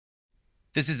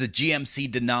This is a GMC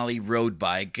Denali road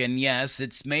bike, and yes,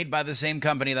 it's made by the same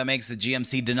company that makes the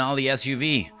GMC Denali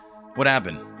SUV. What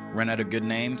happened? Run out of good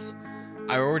names?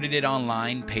 I ordered it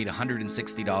online, paid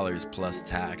 $160 plus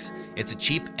tax. It's a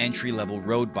cheap entry-level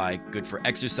road bike, good for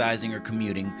exercising or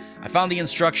commuting. I found the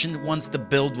instruction once the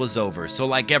build was over, so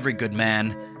like every good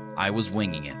man, I was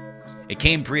winging it. It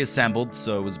came pre-assembled,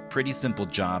 so it was a pretty simple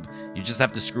job. You just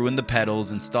have to screw in the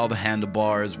pedals, install the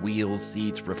handlebars, wheels,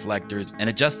 seats, reflectors, and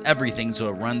adjust everything so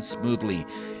it runs smoothly.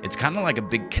 It's kind of like a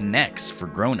big Connects for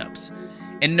grown-ups.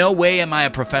 In no way am I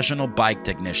a professional bike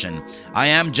technician. I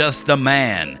am just a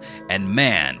man, and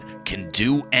man can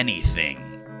do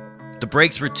anything. The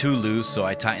brakes were too loose, so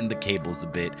I tightened the cables a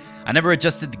bit. I never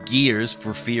adjusted the gears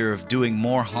for fear of doing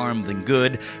more harm than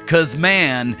good, cause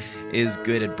man is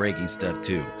good at braking stuff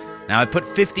too. Now, I put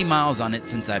 50 miles on it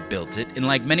since I built it, and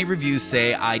like many reviews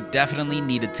say, I definitely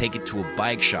need to take it to a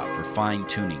bike shop for fine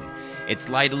tuning. Its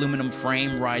light aluminum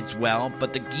frame rides well,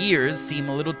 but the gears seem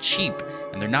a little cheap,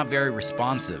 and they're not very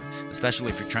responsive,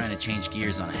 especially if you're trying to change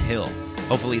gears on a hill.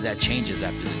 Hopefully that changes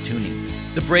after the tuning.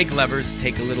 The brake levers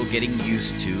take a little getting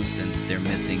used to since they're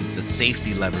missing the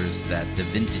safety levers that the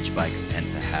vintage bikes tend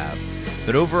to have.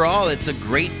 But overall, it's a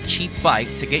great cheap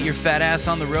bike to get your fat ass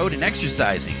on the road and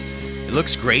exercising. It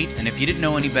looks great, and if you didn't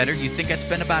know any better, you'd think I'd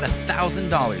spend about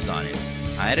 $1,000 on it.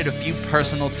 I added a few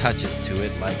personal touches to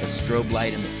it, like a strobe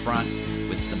light in the front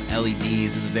with some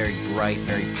LEDs. It's very bright,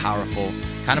 very powerful,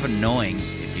 kind of annoying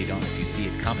if you see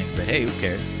it coming, but hey, who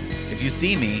cares? If you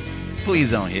see me,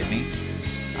 please don't hit me.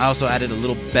 I also added a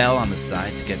little bell on the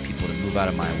side to get people to move out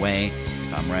of my way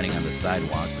if I'm riding on the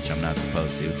sidewalk, which I'm not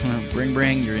supposed to. Bring,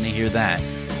 bring, you're gonna hear that.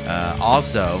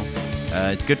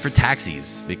 It's good for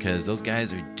taxis because those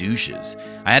guys are douches.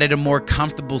 I added a more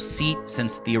comfortable seat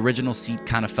since the original seat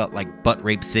kind of felt like butt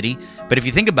rape city. But if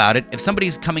you think about it, if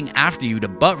somebody's coming after you to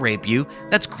butt rape you,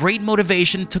 that's great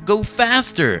motivation to go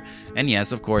faster. And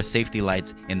yes, of course, safety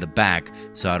lights in the back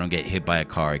so I don't get hit by a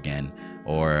car again.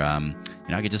 Or,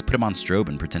 I could just put them on strobe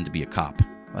and pretend to be a cop.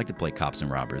 I like to play cops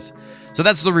and robbers. So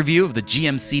that's the review of the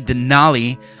GMC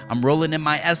Denali. I'm rolling in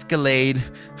my Escalade.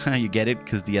 You get it?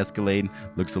 Because the Escalade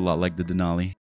looks a lot like the Denali.